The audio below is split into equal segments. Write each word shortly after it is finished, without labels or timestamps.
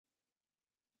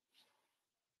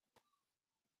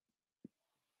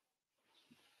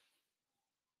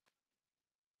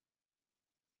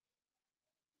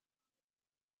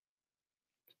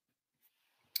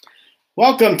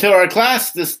Welcome to our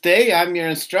class this day. I'm your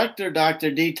instructor,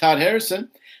 Dr. D. Todd Harrison,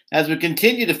 as we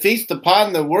continue to feast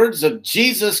upon the words of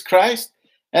Jesus Christ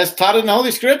as taught in the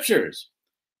Holy Scriptures.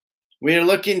 We are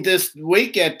looking this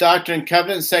week at Doctrine and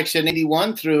Covenants, section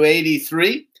 81 through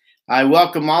 83. I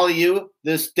welcome all of you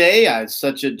this day. It's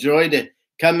such a joy to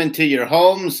come into your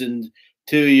homes and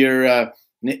to your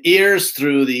ears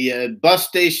through the bus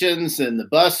stations and the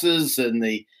buses and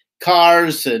the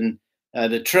cars and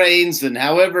the trains and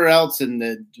however else,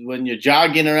 and when you're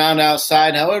jogging around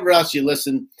outside, however else you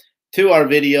listen to our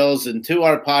videos and to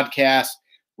our podcast,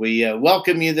 we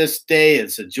welcome you this day.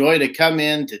 It's a joy to come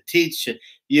in to teach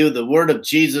you the word of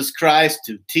Jesus Christ,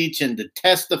 to teach and to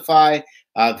testify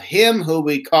of him who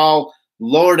we call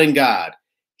Lord and God.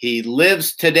 He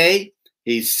lives today.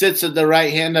 He sits at the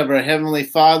right hand of our Heavenly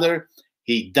Father.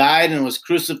 He died and was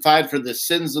crucified for the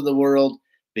sins of the world.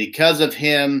 Because of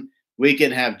him, we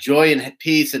can have joy and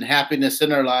peace and happiness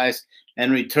in our lives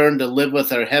and return to live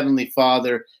with our Heavenly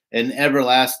Father in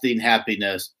everlasting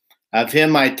happiness. Of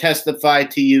him I testify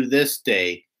to you this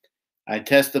day. I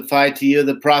testify to you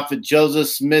the prophet Joseph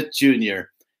Smith Jr.,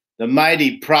 the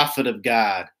mighty prophet of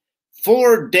God,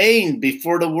 foreordained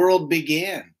before the world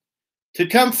began, to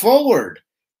come forward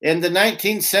in the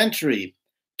 19th century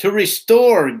to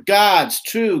restore God's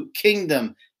true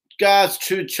kingdom, God's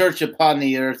true church upon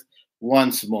the earth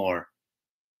once more.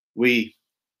 We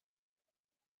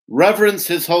reverence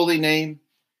his holy name.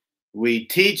 We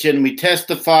teach and we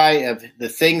testify of the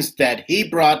things that he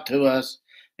brought to us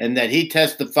and that he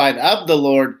testified of the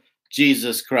Lord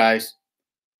Jesus Christ.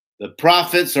 The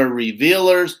prophets are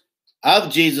revealers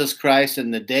of Jesus Christ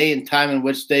in the day and time in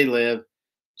which they live.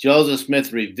 Joseph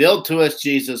Smith revealed to us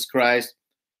Jesus Christ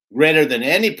greater than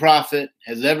any prophet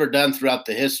has ever done throughout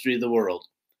the history of the world.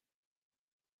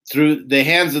 Through the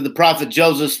hands of the prophet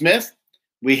Joseph Smith,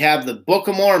 we have the Book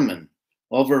of Mormon,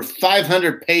 over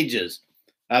 500 pages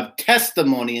of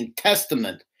testimony and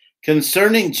testament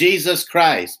concerning Jesus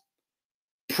Christ,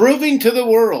 proving to the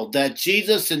world that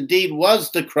Jesus indeed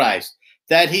was the Christ,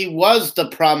 that he was the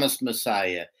promised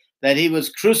Messiah, that he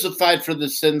was crucified for the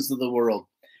sins of the world,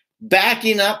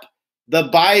 backing up the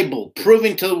Bible,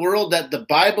 proving to the world that the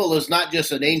Bible is not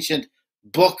just an ancient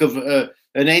book of an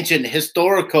ancient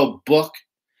historical book,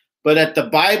 but that the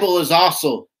Bible is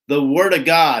also the Word of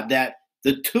God, that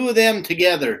the two of them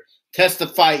together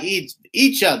testify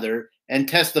each other and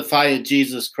testify of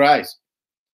Jesus Christ.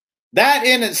 That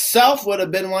in itself would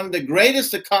have been one of the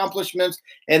greatest accomplishments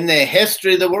in the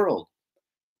history of the world.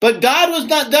 But God was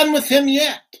not done with him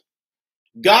yet.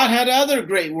 God had other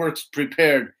great works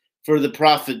prepared for the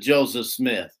prophet Joseph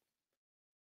Smith.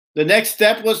 The next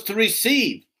step was to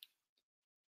receive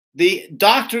the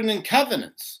Doctrine and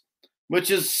Covenants,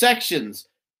 which is sections,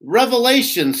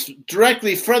 revelations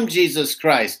directly from Jesus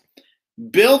Christ,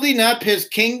 building up his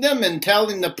kingdom and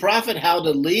telling the prophet how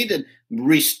to lead and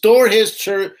restore his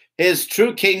church, his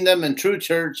true kingdom and true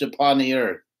church upon the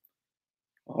earth.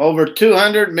 Over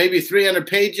 200, maybe 300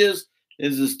 pages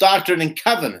is this Doctrine and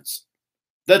Covenants,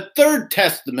 the third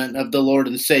testament of the Lord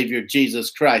and Savior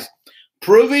Jesus Christ,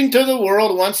 proving to the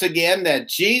world once again that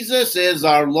Jesus is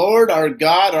our Lord, our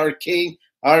God, our King,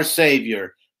 our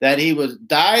Savior, that he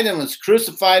died and was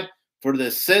crucified for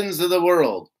the sins of the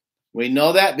world. We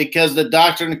know that because the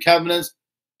Doctrine and Covenants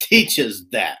teaches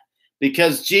that,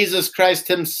 because Jesus Christ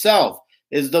himself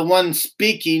is the one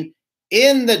speaking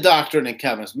in the Doctrine and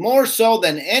Covenants. More so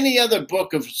than any other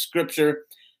book of Scripture,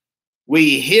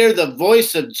 we hear the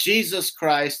voice of Jesus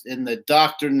Christ in the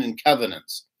Doctrine and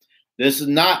Covenants. This is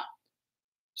not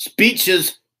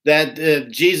speeches that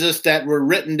Jesus that were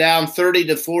written down 30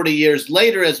 to 40 years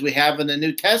later as we have in the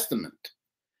New Testament.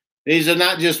 These are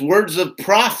not just words of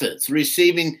prophets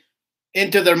receiving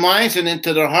into their minds and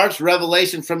into their hearts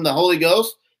revelation from the Holy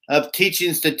Ghost of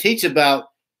teachings to teach about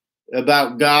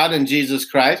God and Jesus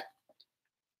Christ.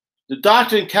 The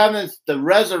Doctrine and Covenants, the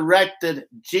resurrected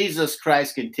Jesus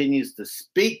Christ continues to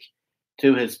speak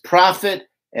to his prophet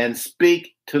and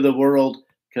speak to the world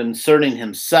concerning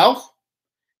himself,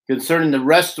 concerning the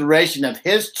restoration of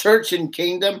his church and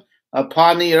kingdom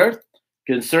upon the earth,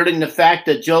 concerning the fact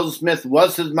that Joseph Smith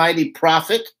was his mighty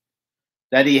prophet,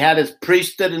 that he had his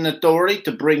priesthood and authority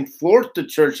to bring forth the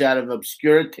church out of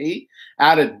obscurity,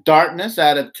 out of darkness,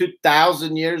 out of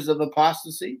 2,000 years of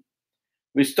apostasy.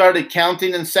 We started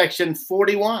counting in section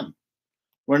 41.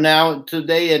 We're now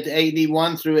today at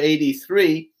 81 through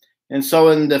 83. And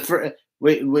so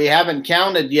we haven't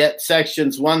counted yet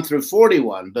sections 1 through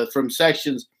 41, but from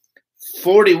sections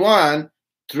 41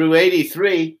 through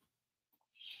 83,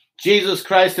 Jesus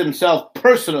Christ himself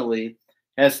personally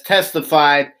has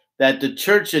testified that the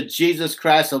Church of Jesus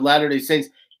Christ of Latter-day Saints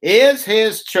is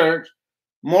his church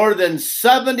more than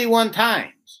 71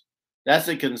 times. That's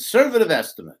a conservative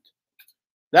estimate.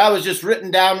 That was just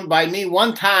written down by me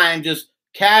one time, just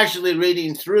casually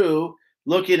reading through,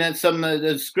 looking at some of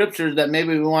the scriptures that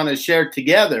maybe we want to share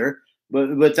together,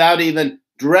 but without even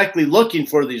directly looking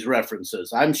for these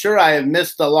references. I'm sure I have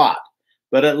missed a lot,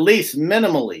 but at least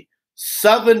minimally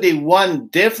 71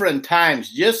 different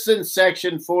times just in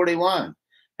section 41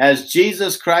 has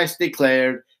Jesus Christ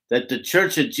declared that the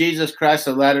Church of Jesus Christ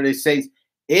of Latter-day Saints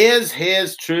is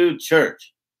his true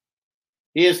church.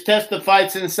 He has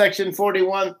testified in section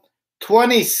 41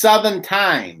 27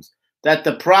 times that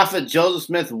the prophet Joseph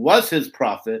Smith was his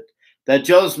prophet, that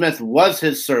Joseph Smith was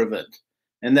his servant,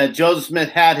 and that Joseph Smith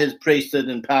had his priesthood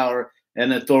and power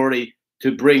and authority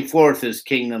to bring forth his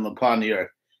kingdom upon the earth.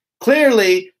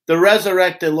 Clearly, the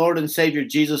resurrected Lord and Savior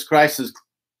Jesus Christ is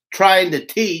trying to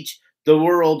teach the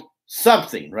world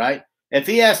something, right? If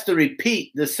he has to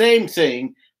repeat the same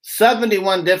thing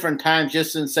 71 different times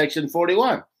just in section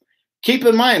 41. Keep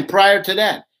in mind, prior to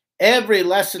that, every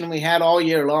lesson we had all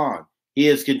year long, he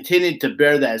has continued to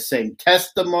bear that same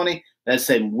testimony, that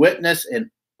same witness in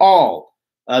all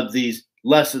of these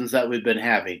lessons that we've been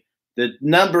having. The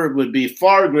number would be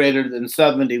far greater than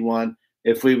 71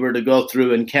 if we were to go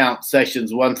through and count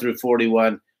sections 1 through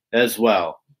 41 as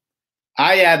well.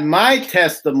 I add my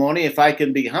testimony, if I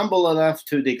can be humble enough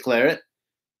to declare it,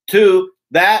 to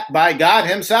that by God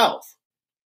himself,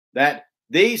 that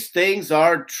these things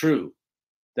are true,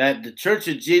 that the Church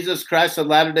of Jesus Christ of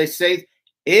Latter-day Saints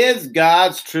is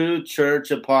God's true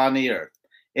church upon the earth.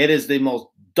 It is the most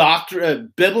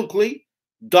biblically,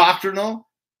 doctrinal,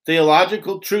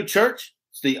 theological true church.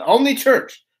 It's the only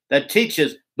church that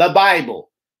teaches the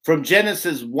Bible from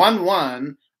Genesis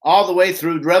 1:1 all the way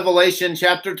through Revelation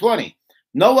chapter 20.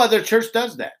 No other church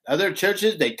does that. Other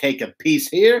churches, they take a piece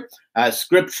here, a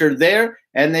scripture there,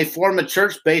 and they form a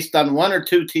church based on one or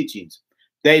two teachings.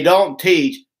 They don't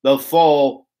teach the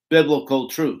full biblical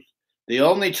truth. The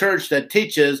only church that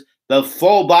teaches the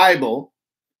full Bible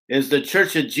is the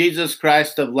Church of Jesus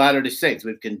Christ of Latter-day Saints.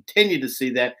 We've continued to see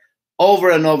that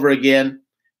over and over again.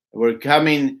 We're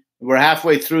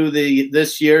halfway through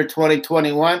this year,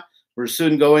 2021. We're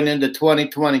soon going into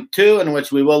 2022, in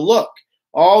which we will look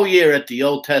all year at the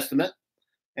Old Testament.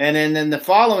 And then in the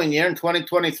following year, in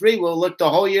 2023, we'll look the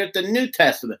whole year at the New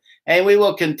Testament. And we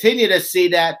will continue to see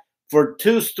that for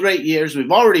 2 straight years.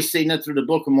 We've already seen it through the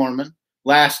Book of Mormon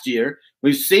last year.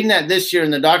 We've seen that this year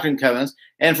in the Doctrine and Covenants.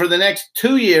 And for the next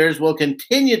 2 years, we'll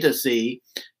continue to see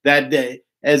that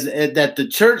the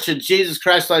Church of Jesus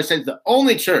Christ, like I said, is the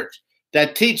only church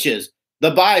that teaches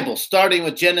the Bible, starting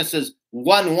with Genesis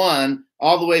 1:1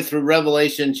 all the way through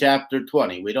Revelation chapter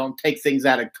 20. We don't take things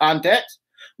out of context.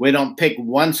 We don't pick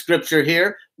one scripture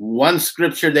here, one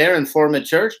scripture there and form a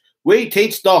church. We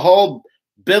teach the whole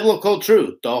biblical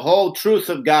truth, the whole truth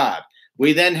of God.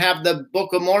 We then have the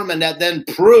Book of Mormon that then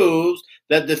proves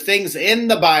that the things in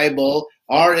the Bible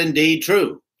are indeed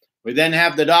true. We then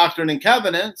have the Doctrine and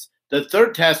Covenants, the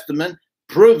Third Testament,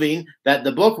 proving that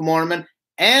the Book of Mormon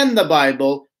and the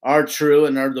Bible are true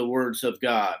and are the words of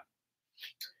God.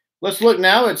 Let's look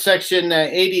now at section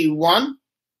 81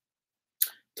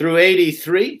 through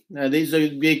 83. These are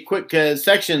the quick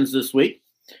sections this week,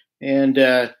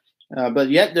 but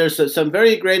yet there's some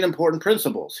very great important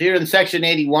principles. Here in section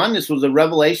 81, this was a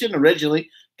revelation originally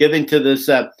given to this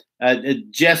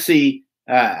Jesse,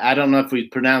 I don't know if we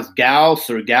pronounce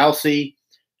Gauss or Gaussy,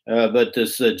 but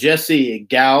this Jesse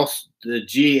Gauss, the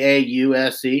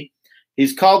G-A-U-S-E,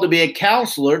 he's called to be a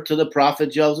counselor to the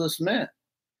prophet Joseph Smith.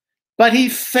 But he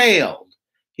failed.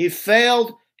 He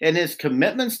failed in his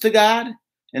commitments to God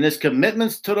and his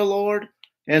commitments to the Lord.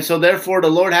 And so therefore the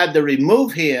Lord had to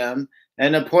remove him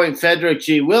and appoint Frederick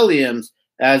G. Williams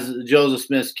as Joseph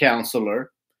Smith's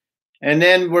counselor. And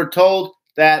then we're told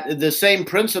that the same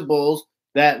principles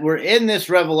that were in this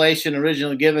revelation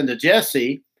originally given to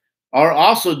Jesse are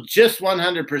also just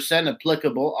 100%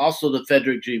 applicable also to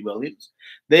Frederick G. Williams.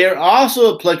 They are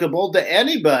also applicable to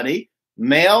anybody,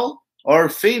 male or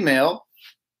female,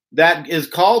 that is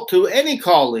called to any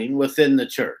calling within the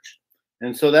church.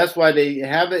 And so that's why they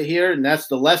have it here, and that's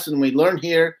the lesson we learn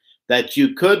here, that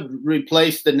you could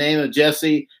replace the name of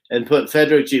Jesse and put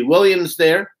Frederick G. Williams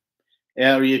there,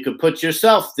 or you could put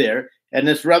yourself there. And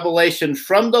this revelation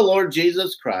from the Lord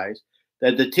Jesus Christ,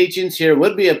 that the teachings here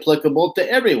would be applicable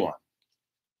to everyone.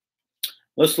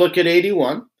 Let's look at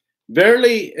 81.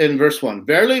 Verily, in verse 1,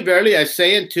 verily, verily, I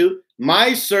say unto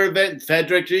my servant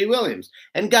Frederick G. Williams.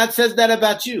 And God says that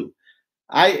about you.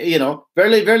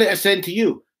 Verily, verily, I say unto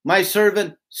you, my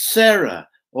servant Sarah,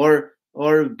 or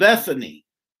Bethany,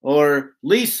 or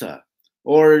Lisa,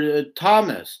 or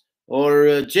Thomas,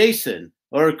 or Jason,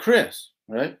 or Chris,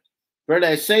 right? For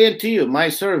I say unto you, my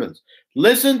servants,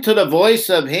 listen to the voice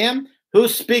of him who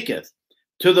speaketh,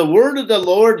 to the word of the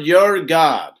Lord your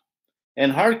God,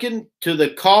 and hearken to the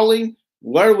calling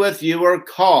wherewith you are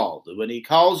called. When he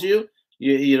calls you,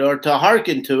 you are to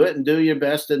hearken to it and do your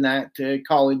best in that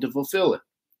calling to fulfill it.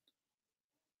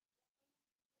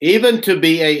 Even to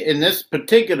be in this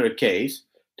particular case,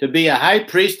 to be a high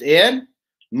priest in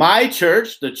my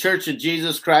church, the Church of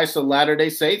Jesus Christ of Latter-day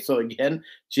Saints. So again,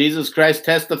 Jesus Christ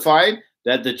testified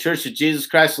that the Church of Jesus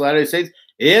Christ of Latter-day Saints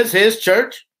is his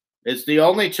church. It's the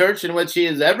only church in which he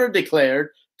has ever declared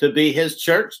to be his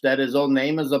church, that his own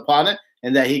name is upon it,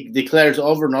 and that he declares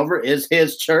over and over is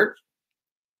his church.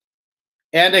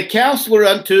 And a counselor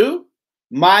unto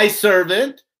my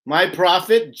servant, my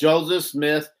prophet, Joseph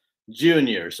Smith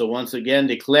Jr. So once again,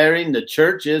 declaring the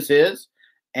church is his,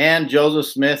 and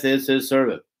Joseph Smith is his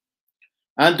servant.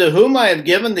 Unto whom I have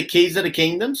given the keys of the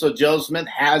kingdom. So Joseph Smith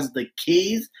has the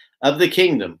keys of the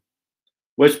kingdom,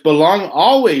 which belong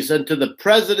always unto the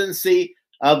presidency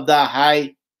of the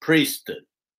high priesthood.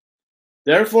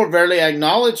 Therefore, verily, I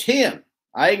acknowledge him,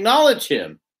 and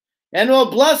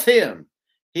will bless him.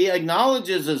 He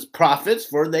acknowledges his prophets,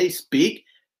 for they speak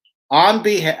on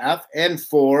behalf and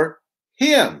for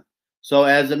him. So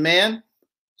as a man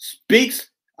speaks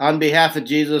on behalf of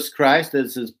Jesus Christ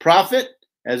as his prophet,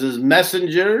 as his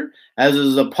messenger, as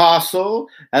his apostle,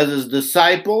 as his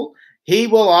disciple, he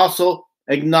will also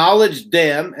acknowledge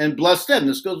them and bless them.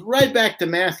 This goes right back to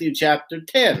Matthew chapter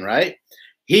 10, right?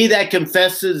 He that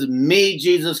confesses me,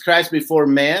 Jesus Christ, before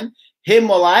man, him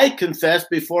will I confess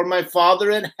before my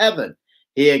Father in heaven.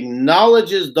 He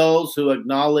acknowledges those who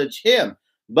acknowledge him.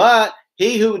 But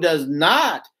he who does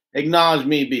not acknowledge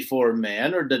me before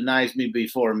man or denies me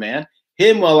before man,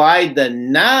 him will I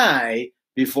deny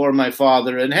before my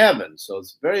Father in heaven. So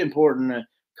it's a very important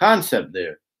concept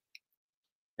there.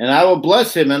 And I will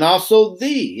bless him, and also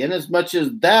thee, inasmuch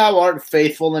as thou art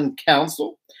faithful in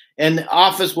counsel and the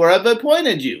office where I've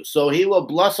appointed you. So he will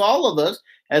bless all of us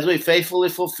as we faithfully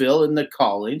fulfill in the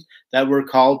callings that we're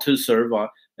called to serve on,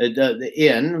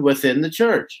 within the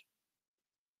church.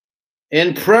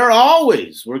 In prayer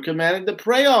always. We're commanded to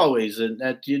pray always, and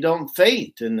that you don't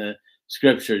faint in the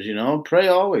scriptures, pray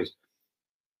always.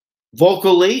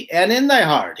 Vocally and in thy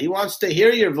heart. He wants to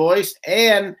hear your voice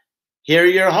and hear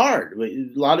your heart. A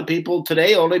lot of people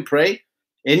today only pray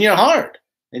in your heart,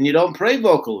 and you don't pray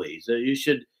vocally. So you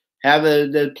should have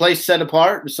a place set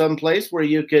apart, some place where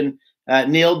you can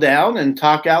kneel down and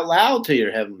talk out loud to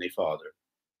your Heavenly Father.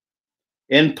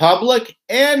 In public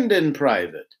and in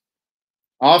private.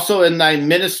 Also in thy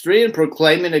ministry and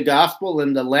proclaiming the gospel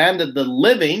in the land of the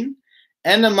living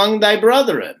and among thy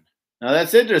brethren. Now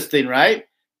that's interesting, right?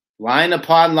 Line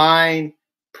upon line,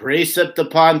 precept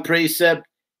upon precept,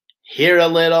 here a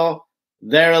little,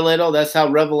 there a little. That's how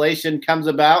revelation comes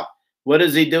about. What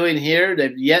is he doing here?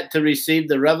 They've yet to receive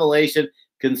the revelation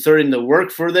concerning the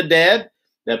work for the dead,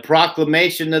 the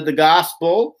proclamation of the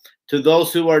gospel to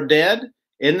those who are dead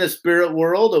in the spirit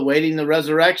world, awaiting the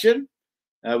resurrection.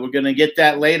 We're going to get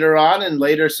that later on in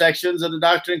later sections of the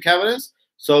Doctrine and Covenants.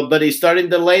 But he's starting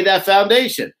to lay that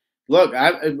foundation. Look,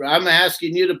 I'm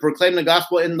asking you to proclaim the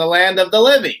gospel in the land of the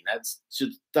living. That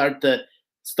should start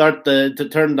to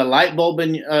turn the light bulb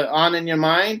on in your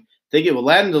mind. Thinking, well,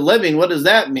 land of the living, what does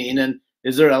that mean? And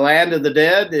is there a land of the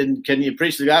dead? And can you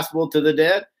preach the gospel to the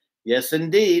dead? Yes,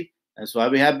 indeed. That's why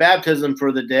we have baptism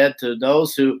for the dead, to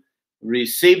those who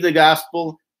receive the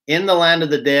gospel in the land of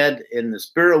the dead, in the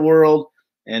spirit world,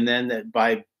 and then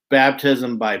by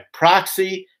baptism by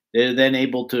proxy, they're then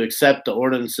able to accept the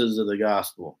ordinances of the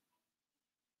gospel.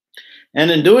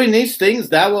 And in doing these things,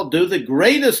 thou wilt do the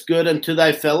greatest good unto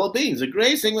thy fellow beings. The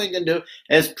greatest thing we can do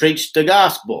is preach the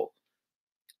gospel.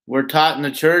 We're taught in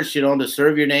the church, to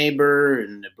serve your neighbor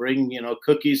and to bring,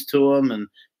 cookies to them and,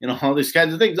 all these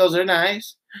kinds of things. Those are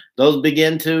nice. Those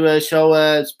begin to show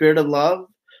a spirit of love,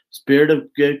 spirit of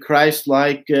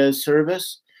Christ-like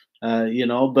service,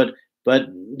 but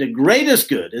the greatest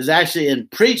good is actually in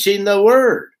preaching the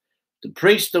word, to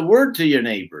preach the word to your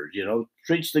neighbors,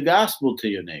 preach the gospel to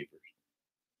your neighbors.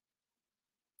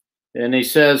 And he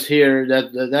says here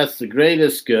that's the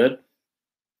greatest good.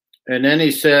 And then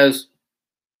he says,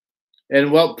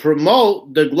 and will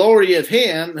promote the glory of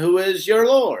him who is your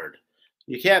Lord.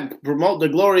 You can't promote the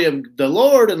glory of the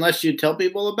Lord unless you tell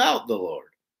people about the Lord.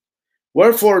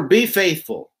 Wherefore be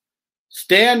faithful.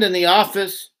 Stand in the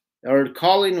office or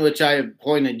calling which I have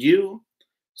appointed you.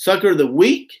 Succor the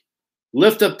weak.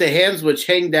 Lift up the hands which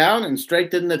hang down and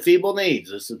strengthen the feeble knees.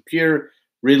 This is pure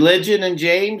religion in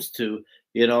James, to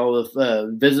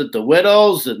visit the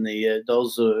widows and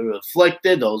those who are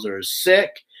afflicted, those who are sick,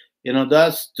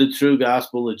 That's the true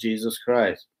gospel of Jesus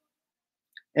Christ.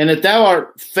 And if thou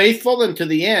art faithful unto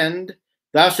the end,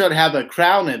 thou shalt have a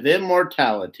crown of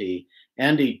immortality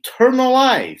and eternal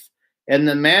life in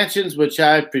the mansions which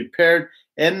I have prepared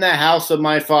in the house of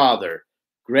my Father.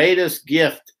 Greatest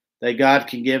gift that God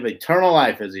can give, eternal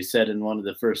life, as he said in one of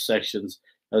the first sections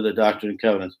of the Doctrine and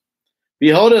Covenants.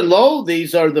 Behold and lo,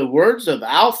 these are the words of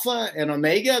Alpha and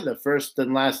Omega, the first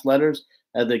and last letters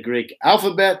of the Greek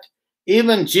alphabet,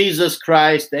 even Jesus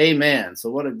Christ, amen. So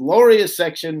what a glorious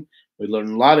section. We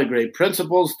learn a lot of great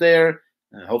principles there.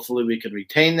 And hopefully we can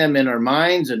retain them in our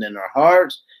minds and in our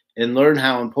hearts and learn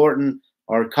how important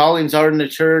our callings are in the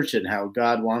church and how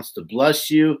God wants to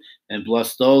bless you and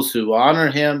bless those who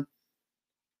honor him.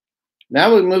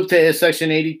 Now we move to section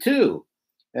 82.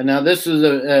 And now this is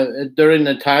during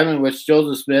the time in which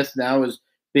Joseph Smith now is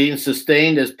being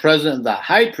sustained as president of the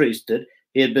high priesthood.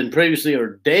 He had been previously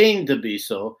ordained to be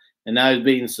so, and now he's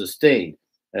being sustained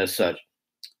as such.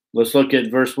 Let's look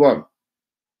at verse 1.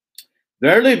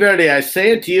 Verily, verily, I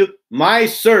say unto you, my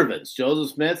servants.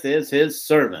 Joseph Smith is his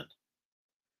servant.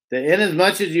 That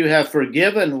inasmuch as you have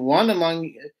forgiven one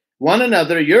among one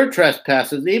another your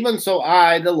trespasses, even so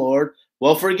I, the Lord,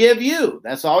 will forgive you.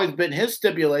 That's always been his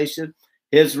stipulation,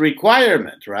 his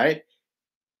requirement, right?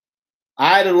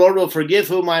 I, the Lord, will forgive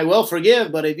whom I will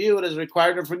forgive, but of you it is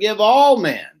required to forgive all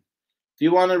men. If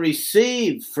you want to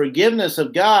receive forgiveness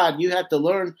of God, you have to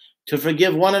learn to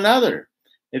forgive one another.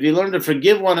 If you learn to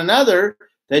forgive one another,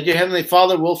 then your Heavenly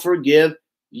Father will forgive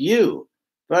you.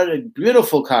 What a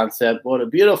beautiful concept. What a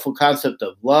beautiful concept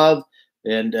of love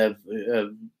and of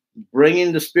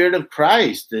bringing the Spirit of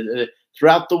Christ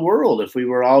throughout the world. If we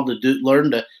were all to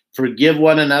learn to forgive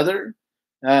one another,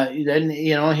 then,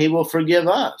 he will forgive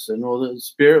us, and the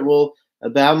Spirit will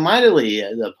abound mightily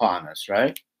upon us,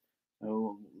 right?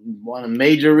 One of the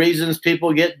major reasons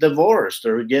people get divorced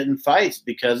or get in fights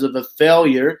because of a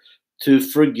failure to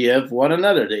forgive one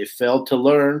another. They failed to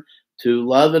learn to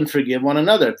love and forgive one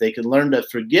another. If they can learn to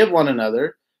forgive one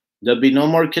another, there'll be no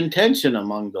more contention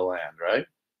among the land, right?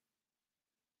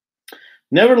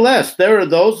 Nevertheless, there are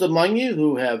those among you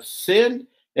who have sinned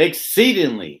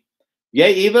exceedingly.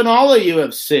 Yea, even all of you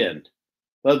have sinned.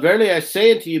 But verily I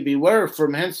say unto you, beware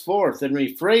from henceforth and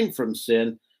refrain from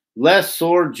sin, lest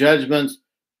sore judgments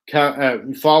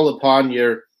fall upon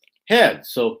your head.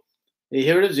 So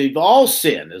here it is. You've all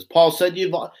sinned. As Paul said,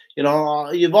 you've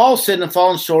all sinned and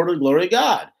fallen short of the glory of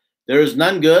God. There is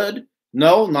none good.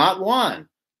 No, not one.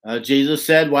 Jesus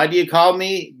said, why do you call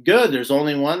me good? There's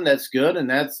only one that's good, and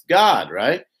that's God,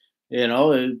 right?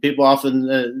 People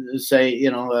often say,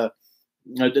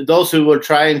 those who were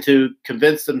trying to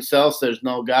convince themselves there's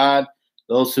no God,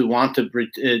 those who want to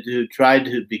who try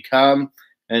to become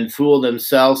and fool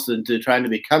themselves into trying to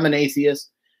become an atheist.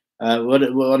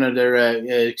 One of their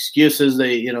excuses,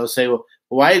 they say, well,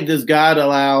 why does God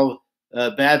allow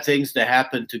bad things to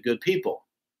happen to good people?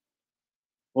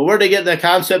 Well, where do they get the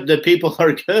concept that people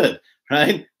are good,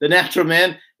 right? The natural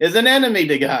man is an enemy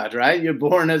to God, right? You're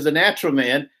born as a natural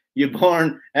man. You're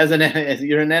born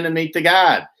you're an enemy to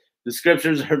God. The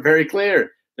scriptures are very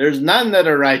clear. There's none that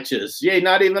are righteous. Yea,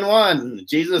 not even one.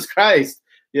 Jesus Christ.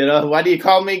 Why do you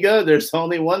call me good? There's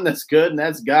only one that's good, and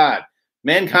that's God.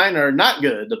 Mankind are not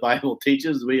good. The Bible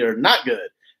teaches we are not good.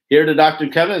 Here the Doctrine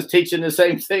and Covenants is teaching the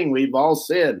same thing. We've all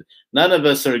sinned. None of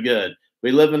us are good.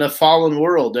 We live in a fallen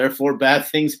world. Therefore, bad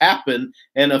things happen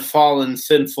in a fallen,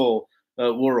 sinful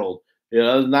world.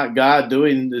 It's not God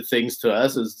doing the things to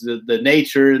us. It's the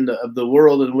nature of the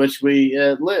world in which we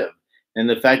live. And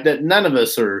the fact that none of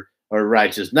us are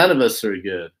righteous. None of us are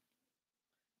good.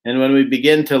 And when we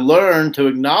begin to learn to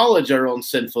acknowledge our own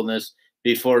sinfulness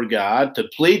before God, to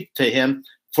plead to him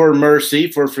for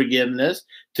mercy, for forgiveness,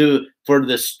 for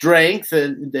the strength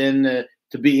and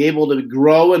to be able to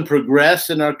grow and progress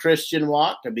in our Christian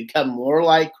walk, to become more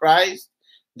like Christ,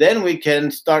 then we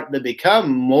can start to become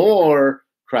more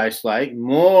Christ-like,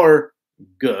 more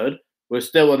good. We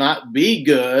still will not be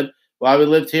good while we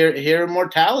lived here in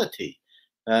mortality.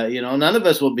 None of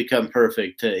us will become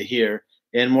perfect here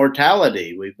in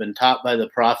mortality. We've been taught by the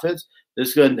prophets. This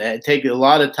is going to take a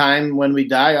lot of time when we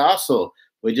die also.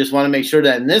 We just want to make sure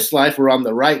that in this life we're on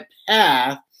the right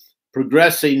path,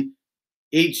 progressing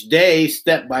each day,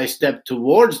 step by step,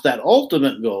 towards that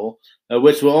ultimate goal,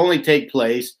 which will only take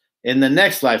place in the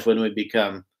next life when we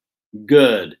become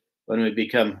good, when we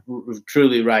become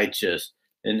truly righteous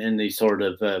in these sort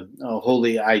of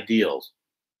holy ideals.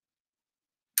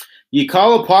 Ye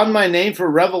call upon my name for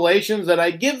revelations that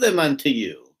I give them unto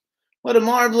you. What a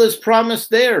marvelous promise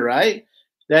there, right?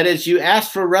 That as you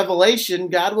ask for revelation,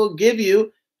 God will give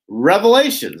you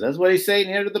revelations. That's what he's saying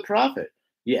here to the prophet.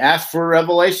 You ask for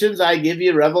revelations, I give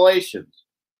you revelations.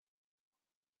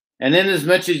 And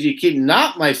inasmuch as you keep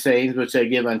not my sayings, which I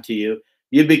give unto you,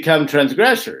 you become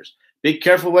transgressors. Be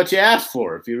careful what you ask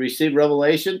for. If you receive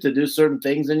revelation to do certain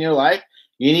things in your life,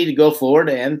 you need to go forward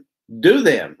and do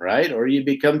them, right? Or you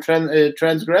become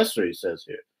transgressor, he says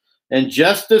here. And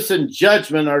justice and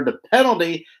judgment are the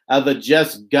penalty of a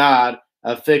just God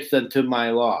affixed unto my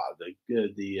law.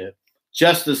 The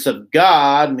justice of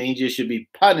God means you should be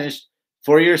punished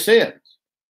for your sins.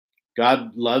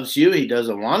 God loves you. He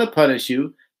doesn't want to punish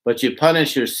you, but you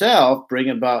punish yourself, bring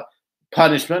about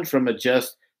punishment from a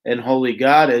just and holy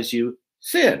God as you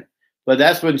sin. But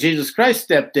that's when Jesus Christ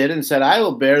stepped in and said, I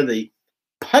will bear the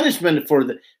punishment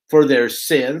for their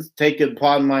sins, take it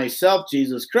upon myself,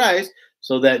 Jesus Christ,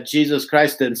 so that Jesus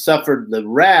Christ then suffered the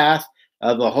wrath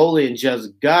of a holy and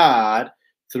just God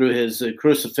through his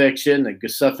crucifixion, the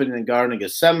suffering in the Garden of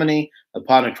Gethsemane,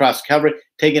 upon a cross Calvary,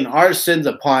 taking our sins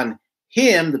upon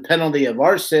him, the penalty of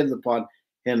our sins upon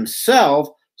himself,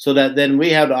 so that then we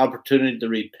have the opportunity to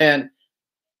repent,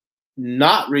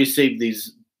 not receive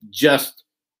these just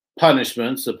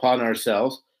punishments upon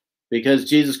ourselves, because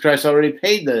Jesus Christ already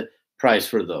paid the price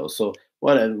for those. So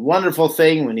what a wonderful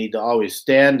thing. We need to always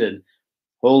stand in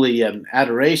holy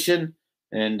adoration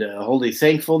and holy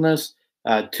thankfulness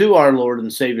to our Lord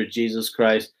and Savior Jesus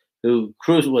Christ, who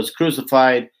was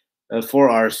crucified for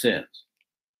our sins.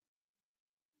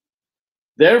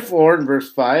 Therefore, in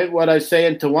verse 5, what I say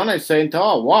unto one, I say unto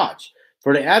all, watch,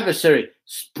 for the adversary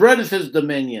spreadeth his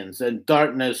dominions, and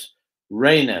darkness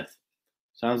reigneth.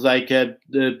 Sounds like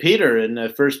Peter in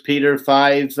 1 Peter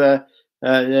 5,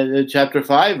 chapter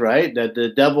 5, right? That the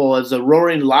devil, as a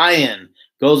roaring lion,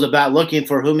 goes about looking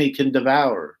for whom he can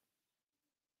devour.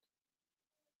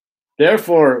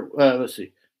 Therefore, let's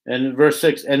see, and verse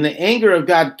 6, and the anger of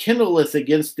God kindleth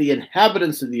against the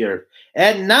inhabitants of the earth,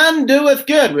 and none doeth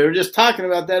good. We were just talking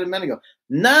about that a minute ago.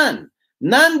 None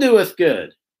doeth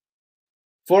good.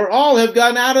 For all have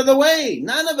gone out of the way.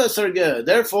 None of us are good.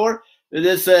 Therefore,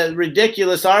 this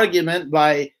ridiculous argument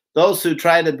by those who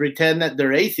try to pretend that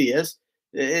they're atheists,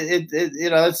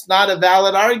 it's not a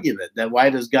valid argument. That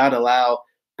why does God allow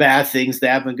bad things to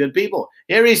happen to good people?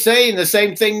 Here he's saying the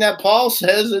same thing that Paul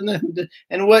says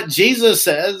and what Jesus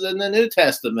says in the New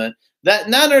Testament, that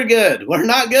none are good. We're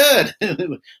not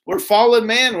good. We're fallen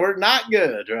man. We're not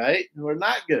good, right? We're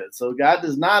not good. So God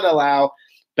does not allow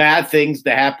bad things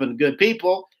to happen to good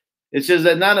people. It's just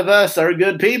that none of us are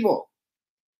good people.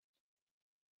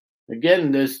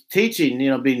 Again, this teaching,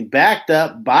 being backed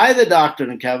up by the Doctrine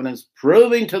and Covenants,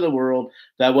 proving to the world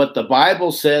that what the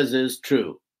Bible says is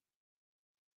true.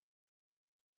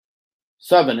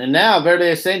 7, and now,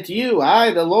 verily I say to you,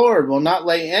 I, the Lord, will not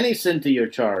lay any sin to your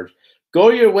charge. Go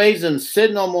your ways and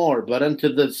sin no more, but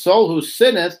unto the soul who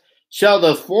sinneth shall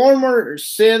the former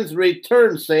sins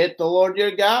return, saith the Lord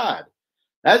your God.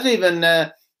 That's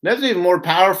even more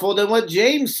powerful than what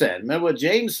James said. Remember what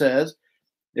James says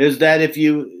is that if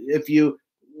you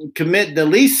commit the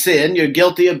least sin, you're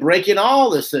guilty of breaking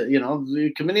all the sin, you're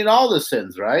committing all the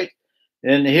sins, right?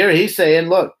 And here he's saying,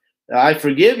 look, I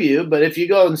forgive you, but if you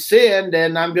go and sin,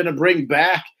 then I'm going to bring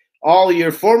back all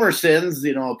your former sins,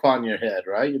 upon your head,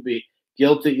 right? You'll be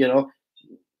guilty,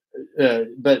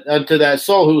 but unto that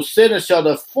soul who sinneth shall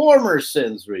the former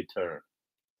sins return.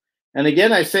 And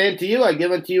again, I say unto you, I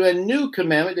give unto you a new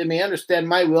commandment, that you may understand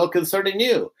my will concerning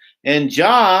you. In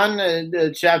John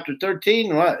chapter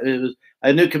 13, it was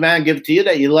a new command given to you,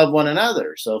 that you love one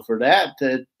another. So for that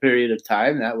period of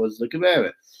time, that was the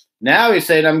commandment. Now he's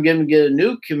saying, I'm going to get a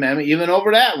new commandment even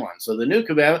over that one. So the new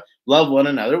commandment, love one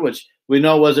another, which we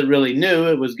know wasn't really new.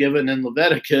 It was given in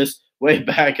Leviticus way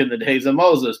back in the days of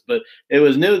Moses. But it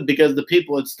was new because the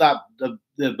people had stopped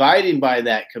abiding by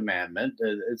that commandment.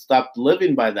 It stopped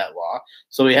living by that law.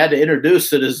 So he had to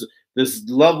introduce it as this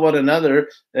love one another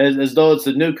as though it's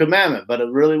a new commandment. But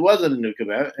it really wasn't a new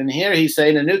commandment. And here he's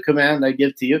saying, a new commandment I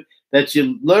give to you, that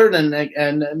you learn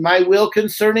and my will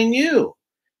concerning you.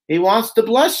 He wants to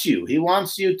bless you. He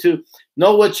wants you to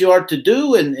know what you are to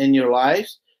do in your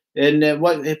lives and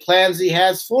what plans he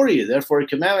has for you. Therefore, a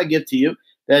commandment I give to you,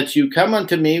 that you come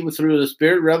unto me through the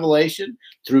Spirit revelation,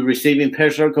 through receiving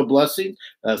patriarchal blessings,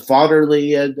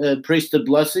 fatherly priesthood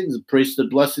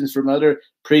blessings from other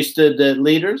priesthood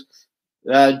leaders,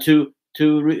 to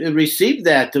receive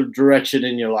that direction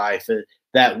in your life,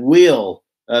 that will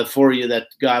for you that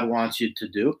God wants you to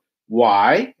do.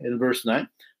 Why? In verse 9.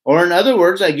 Or in other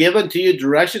words, I give unto you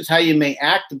directions how you may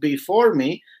act before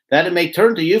me, that it may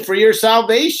turn to you for your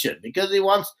salvation, because he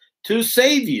wants to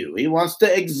save you. He wants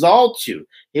to exalt you.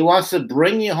 He wants to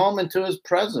bring you home into his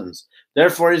presence.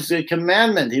 Therefore, it's a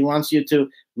commandment. He wants you to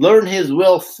learn his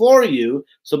will for you.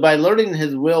 So by learning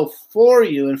his will for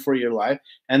you and for your life,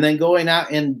 and then going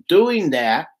out and doing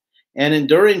that and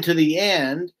enduring to the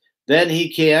end, then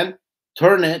he can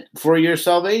turn it for your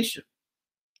salvation.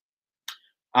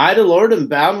 I, the Lord, am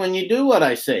bound when you do what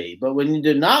I say, but when you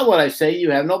do not what I say,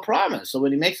 you have no promise. So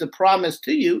when he makes a promise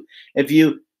to you, if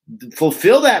you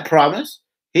fulfill that promise,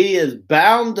 he is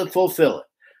bound to fulfill it.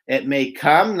 It may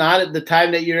come not at the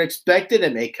time that you're expected.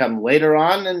 It may come later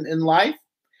on in life,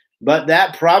 but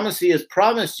that promise he has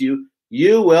promised you,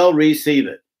 you will receive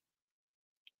it.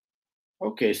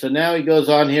 Okay, so now he goes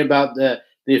on here about the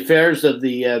affairs of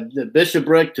the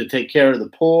bishopric to take care of the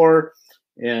poor.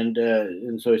 And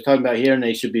so he's talking about here, and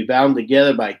they should be bound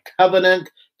together by covenant,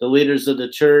 the leaders of the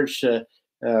church,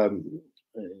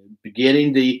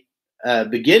 beginning the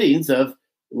beginnings of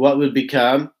what would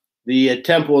become the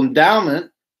temple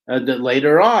endowment that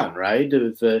later on, right,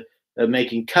 of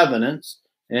making covenants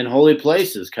in holy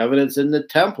places, covenants in the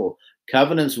temple,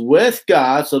 covenants with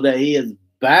God, so that he is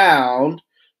bound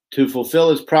to fulfill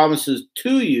his promises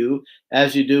to you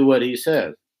as you do what he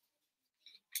says.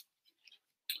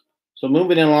 So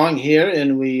moving along here,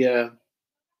 and we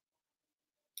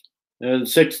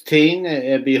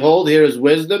 16, behold, here is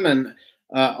wisdom, and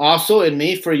also in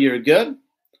me for your good.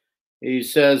 He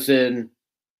says in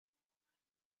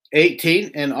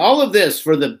 18, and all of this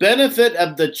for the benefit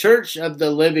of the church of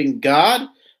the living God,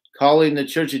 calling the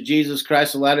church of Jesus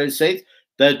Christ of Latter-day Saints,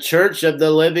 the church of the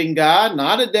living God,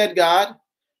 not a dead God,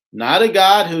 not a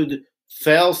God who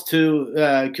fails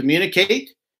to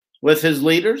communicate with his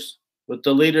leaders, with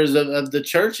the leaders of the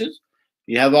churches.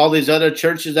 You have all these other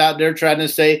churches out there trying to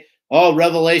say, oh,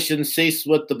 revelation ceased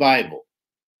with the Bible.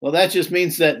 Well, that just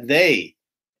means that they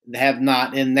have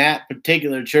not in that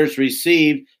particular church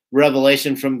received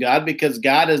revelation from God, because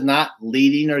God is not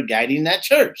leading or guiding that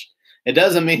church. It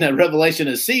doesn't mean that revelation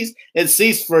has ceased. It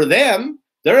ceased for them.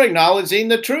 They're acknowledging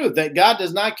the truth that God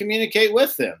does not communicate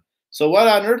with them. So what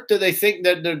on earth do they think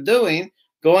that they're doing,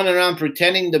 going around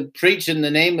pretending to preach in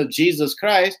the name of Jesus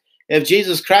Christ, if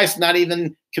Jesus Christ is not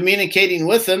even communicating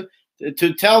with them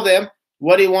to tell them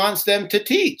what he wants them to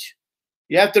teach?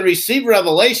 You have to receive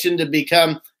revelation to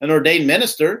become an ordained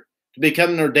minister, to become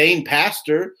an ordained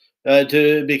pastor,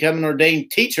 to become an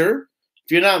ordained teacher.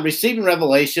 If you're not receiving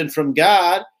revelation from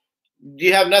God,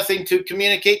 you have nothing to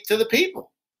communicate to the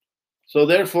people. So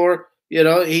therefore,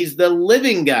 he's the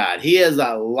living God. He is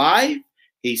alive.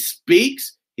 He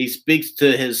speaks. He speaks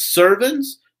to his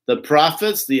servants, the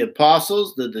prophets, the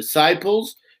apostles, the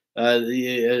disciples,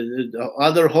 the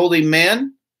other holy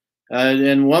men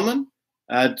and women,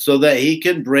 so that he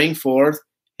can bring forth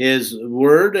his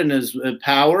word and his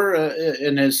power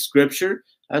and his scripture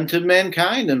unto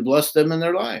mankind and bless them in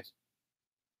their lives.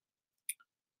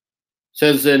 It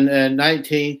says in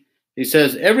 19, he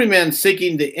says, every man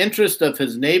seeking the interest of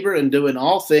his neighbor and doing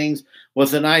all things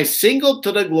with an eye single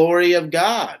to the glory of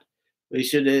God. We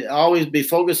should always be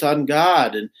focused on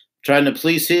God and trying to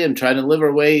please him, trying to live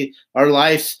our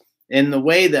lives in the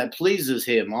way that pleases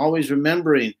him, always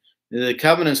remembering the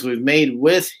covenants we've made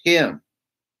with him.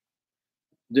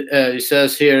 He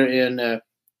says here in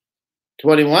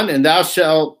 21, and thou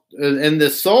shalt, and the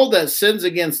soul that sins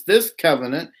against this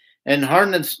covenant and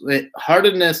hardeneth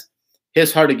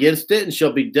his heart against it, and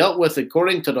shall be dealt with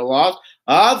according to the laws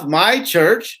of my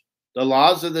church, the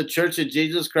laws of the church of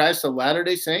Jesus Christ of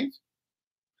Latter-day Saints,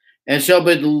 and shall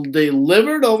be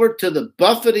delivered over to the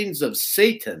buffetings of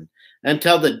Satan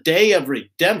until the day of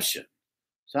redemption.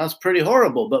 Sounds pretty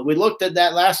horrible, but we looked at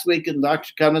that last week in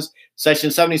Doctrine Covenants,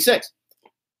 section 76.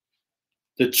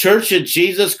 The Church of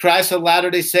Jesus Christ of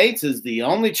Latter-day Saints is the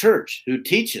only church who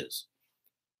teaches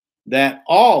that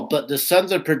all but the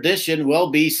sons of perdition will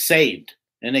be saved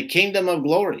in a kingdom of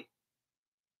glory.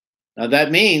 Now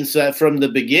that means that from the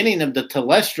beginning of the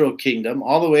telestial kingdom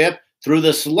all the way up through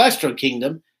the celestial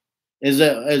kingdom is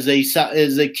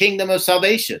a kingdom of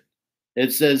salvation.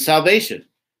 It's a salvation.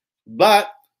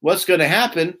 But what's going to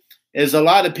happen is a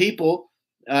lot of people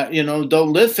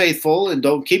don't live faithful and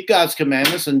don't keep God's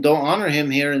commandments and don't honor him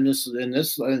here in this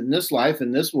life,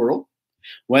 in this world.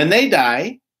 When they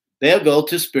die, they'll go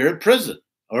to spirit prison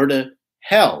or to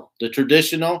hell, the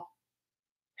traditional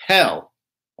hell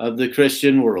of the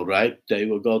Christian world, right? They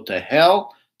will go to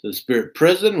hell, to the spirit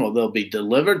prison. Well, they'll be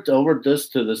delivered over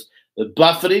the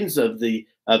buffetings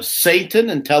of Satan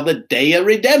until the day of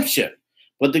redemption.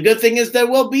 But the good thing is there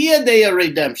will be a day of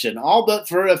redemption, all but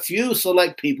for a few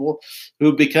select people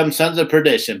who become sons of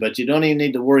perdition. But you don't even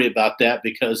need to worry about that,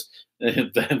 because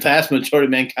the vast majority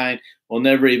of mankind will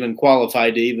never even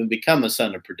qualify to even become a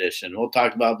son of perdition. We'll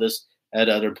talk about this at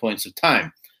other points of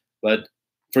time. But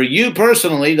For you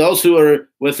personally, those who are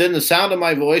within the sound of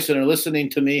my voice and are listening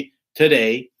to me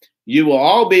today, you will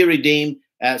all be redeemed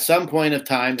at some point of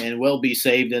time and will be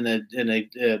saved in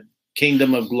a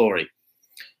kingdom of glory.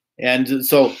 And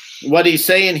so what he's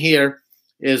saying here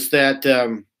is that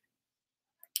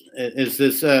is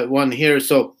this one here.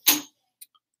 So,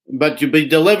 but you be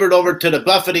delivered over to the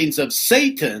buffetings of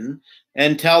Satan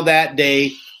until that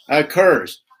day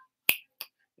occurs.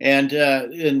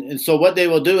 And so what they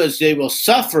will do is they will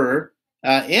suffer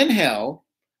in hell,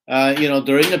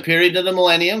 during the period of the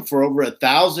millennium for over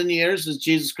 1,000 years as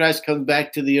Jesus Christ comes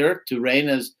back to the earth to reign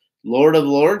as Lord of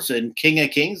Lords and King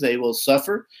of Kings. They will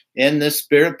suffer in this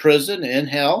spirit prison in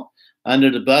hell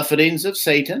under the buffetings of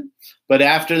Satan. But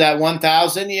after that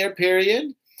 1,000-year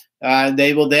period,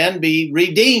 they will then be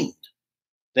redeemed.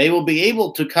 They will be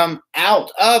able to come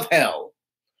out of hell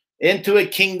into a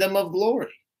kingdom of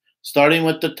glory, starting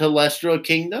with the celestial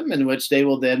kingdom, in which they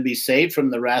will then be saved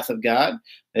from the wrath of God.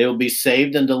 They will be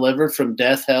saved and delivered from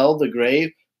death, hell, the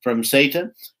grave, from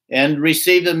Satan, and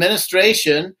receive the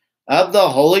ministration of the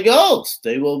Holy Ghost.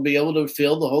 They will be able to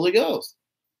feel the Holy Ghost.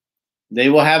 They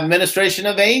will have ministration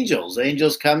of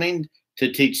angels coming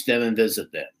to teach them and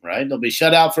visit them, right? They'll be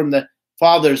shut out from the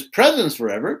Father's presence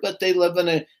forever, but they live in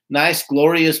a nice,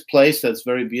 glorious place that's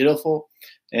very beautiful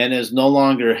and is no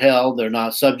longer hell. They're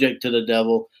not subject to the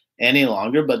devil any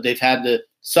longer, but they've had to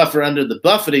suffer under the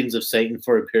buffetings of Satan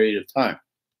for a period of time.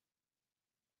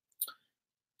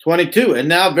 22, and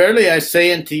now verily I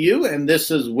say unto you, and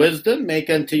this is wisdom, make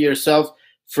unto yourself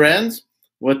friends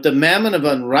with the mammon of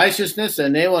unrighteousness,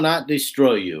 and they will not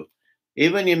destroy you.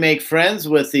 Even you make friends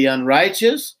with the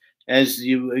unrighteous, as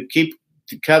you keep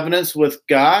the covenants with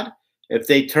God. If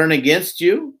they turn against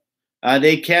you,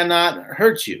 they cannot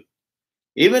hurt you.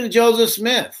 Even Joseph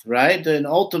Smith, right? An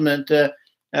ultimate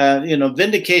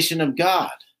vindication of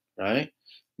God, right?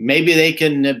 Maybe they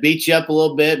can beat you up a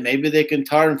little bit. Maybe they can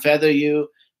tar and feather you.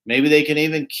 Maybe they can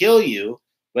even kill you,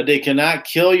 but they cannot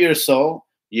kill your soul.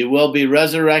 You will be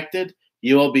resurrected.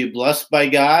 You will be blessed by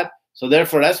God. So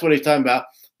therefore, that's what he's talking about.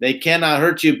 They cannot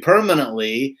hurt you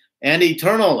permanently and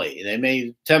eternally. They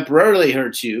may temporarily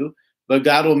hurt you, but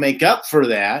God will make up for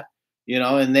that,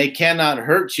 and they cannot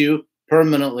hurt you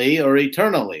permanently or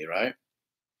eternally, right?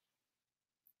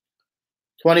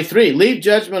 23, leave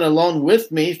judgment alone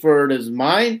with me, for it is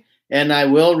mine, and I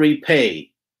will repay.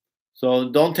 So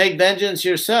don't take vengeance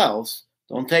yourselves.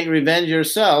 Don't take revenge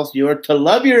yourselves. You are to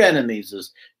love your enemies,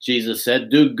 as Jesus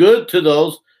said. Do good to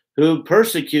those who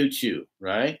persecute you,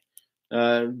 right?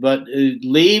 But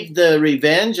leave the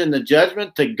revenge and the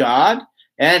judgment to God,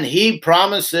 and he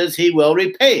promises he will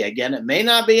repay. Again, it may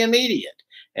not be immediate.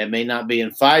 It may not be in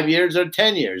 5 years or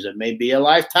 10 years. It may be a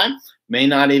lifetime. May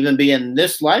not even be in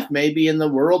this life. May be in the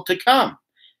world to come.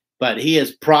 But he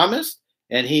has promised,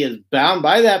 and he is bound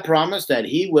by that promise that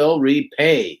he will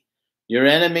repay. Your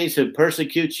enemies who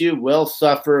persecute you will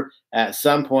suffer at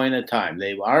some point in time.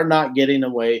 They are not getting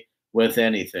away with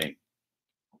anything.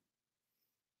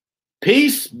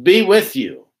 Peace be with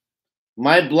you.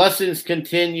 My blessings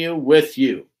continue with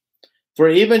you. For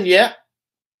even yet,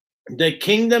 the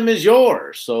kingdom is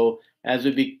yours. So as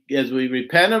we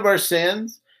repent of our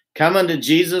sins, come unto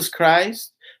Jesus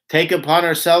Christ, take upon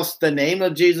ourselves the name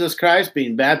of Jesus Christ,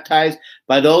 being baptized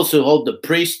by those who hold the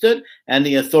priesthood and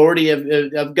the authority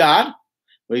of God.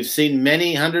 We've seen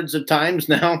many hundreds of times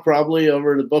now, probably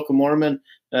over the Book of Mormon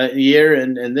year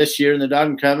and this year in the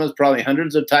Doctrine and Covenants, probably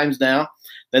hundreds of times now,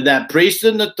 that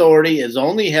priesthood and authority is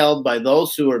only held by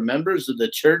those who are members of the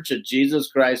Church of Jesus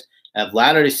Christ of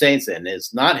Latter-day Saints, and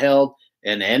it's not held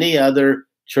in any other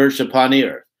church upon the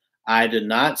earth. I did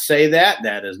not say that.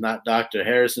 That is not Dr.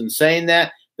 Harrison saying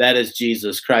that. That is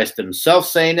Jesus Christ himself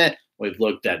saying it. We've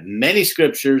looked at many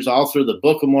scriptures all through the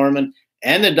Book of Mormon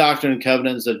and the Doctrine and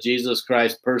Covenants of Jesus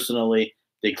Christ personally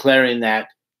declaring that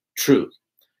truth.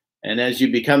 And as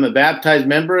you become a baptized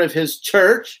member of his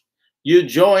church, you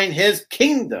join his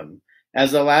kingdom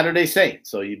as a Latter-day Saint.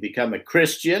 So you become a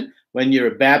Christian when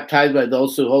you're baptized by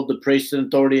those who hold the priesthood and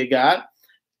authority of God.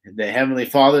 The Heavenly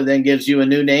Father then gives you a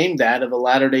new name, that of a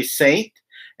Latter-day Saint,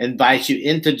 invites you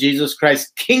into Jesus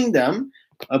Christ's kingdom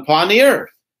upon the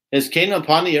earth. His kingdom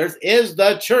upon the earth is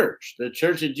the Church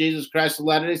of Jesus Christ of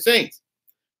Latter-day Saints.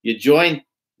 You join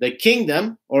the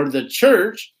kingdom or the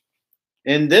church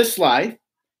in this life,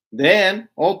 then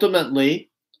ultimately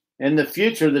in the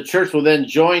future, the church will then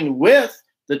join with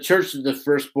the Church of the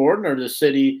Firstborn, or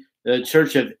the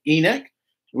Church of Enoch.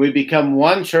 We become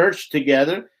one church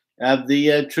together of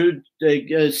the true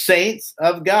saints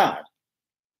of God.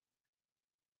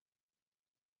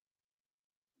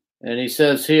 And he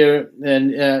says here,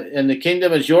 and the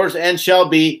kingdom is yours and shall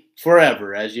be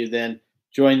forever, as you then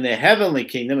join the heavenly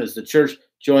kingdom, as the church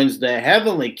joins the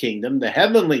heavenly kingdom, the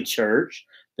heavenly church,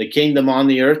 the kingdom on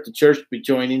the earth, the church be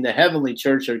joining the heavenly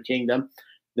church or kingdom,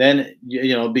 then,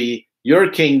 be your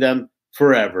kingdom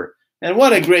forever. And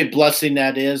what a great blessing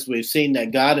that is. We've seen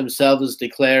that God himself has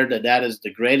declared that that is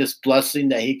the greatest blessing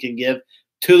that he can give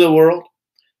to the world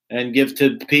and give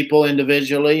to people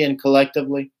individually and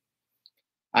collectively.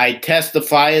 I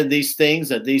testify of these things,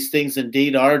 that these things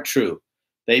indeed are true.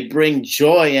 They bring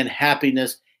joy and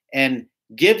happiness and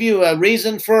give you a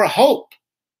reason for hope,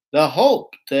 the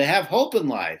hope, to have hope in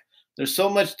life. There's so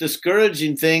much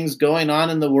discouraging things going on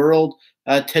in the world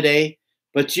today,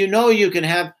 but you can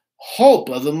have hope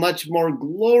of a much more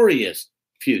glorious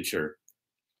future.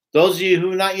 Those of you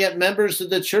who are not yet members of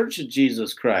the Church of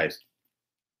Jesus Christ,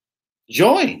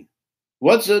 join.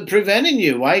 What's preventing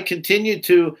you? Why continue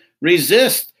to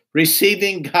resist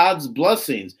receiving God's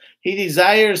blessings? He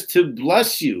desires to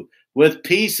bless you with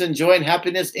peace and joy and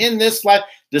happiness in this life,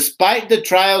 despite the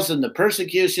trials and the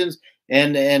persecutions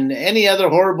and any other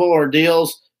horrible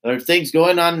ordeals or things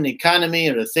going on in the economy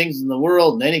or the things in the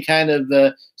world and any kind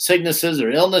of sicknesses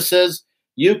or illnesses.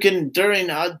 You can,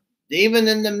 even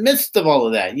in the midst of all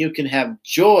of that, you can have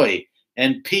joy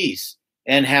and peace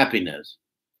and happiness.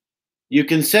 You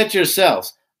can set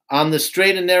yourselves on the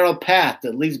straight and narrow path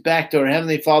that leads back to our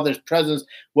Heavenly Father's presence,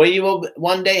 where you will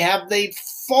one day have the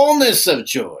fullness of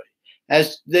joy.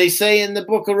 As they say in the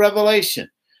book of Revelation,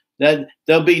 that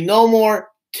there'll be no more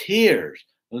tears,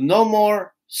 no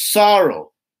more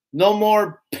sorrow, no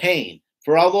more pain.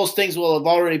 For all those things will have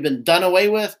already been done away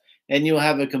with, and you'll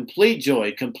have a complete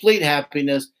joy, complete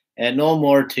happiness, and no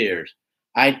more tears.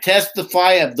 I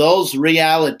testify of those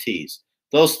realities.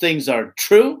 Those things are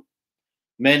true.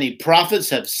 Many prophets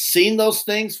have seen those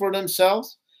things for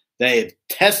themselves. They have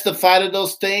testified of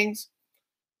those things.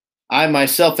 I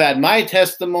myself add my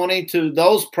testimony to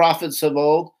those prophets of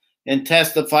old and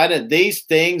testify that these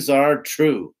things are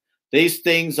true. These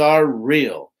things are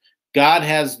real. God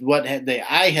has what the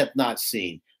eye hath not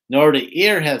seen, nor the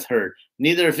ear hath heard,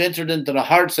 neither have entered into the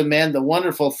hearts of man the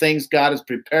wonderful things God has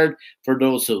prepared for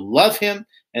those who love him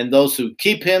and those who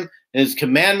keep him, his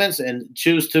commandments, and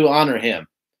choose to honor him.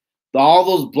 All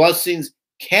those blessings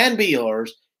can be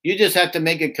yours. You just have to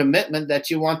make a commitment that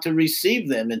you want to receive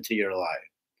them into your life.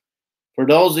 For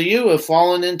those of you who have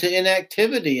fallen into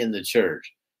inactivity in the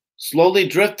church, slowly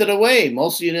drifted away.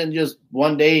 Most of you didn't just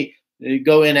one day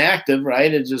go inactive,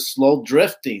 right? It's just slow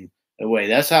drifting away.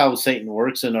 That's how Satan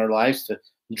works in our lives, to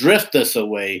drift us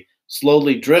away,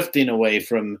 slowly drifting away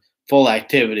from full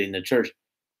activity in the church.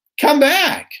 Come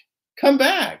back. Come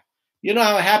back. You know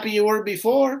how happy you were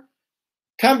before?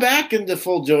 Come back into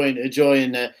full joy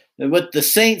with the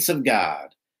saints of God.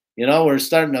 We're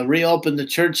starting to reopen the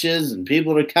churches, and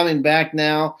people are coming back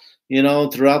now,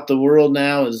 throughout the world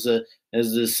now as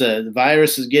this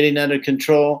virus is getting under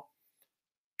control.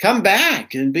 Come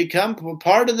back and become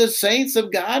part of the saints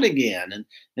of God again, and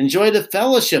enjoy the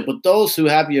fellowship with those who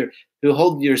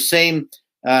hold your same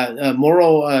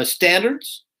moral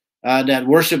standards, that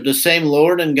worship the same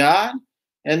Lord and God,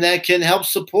 and that can help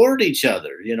support each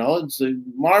other. It's a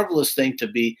marvelous thing to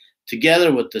be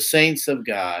together with the saints of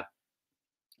God.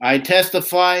 I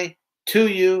testify to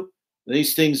you,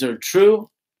 these things are true.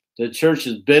 The church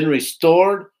has been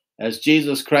restored as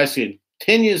Jesus Christ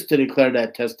continues to declare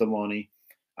that testimony.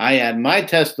 I add my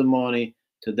testimony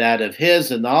to that of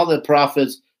his and all the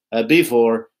prophets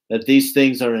before, that these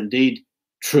things are indeed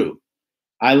true.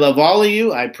 I love all of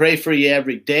you. I pray for you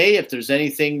every day. If there's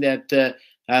anything that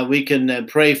we can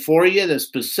pray for you, that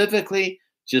specifically,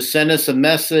 just send us a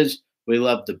message. We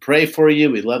love to pray for you.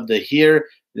 We love to hear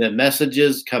the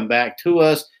messages come back to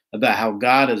us about how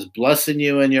God is blessing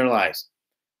you in your lives.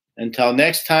 Until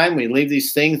next time, we leave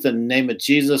these things in the name of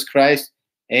Jesus Christ.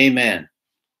 Amen.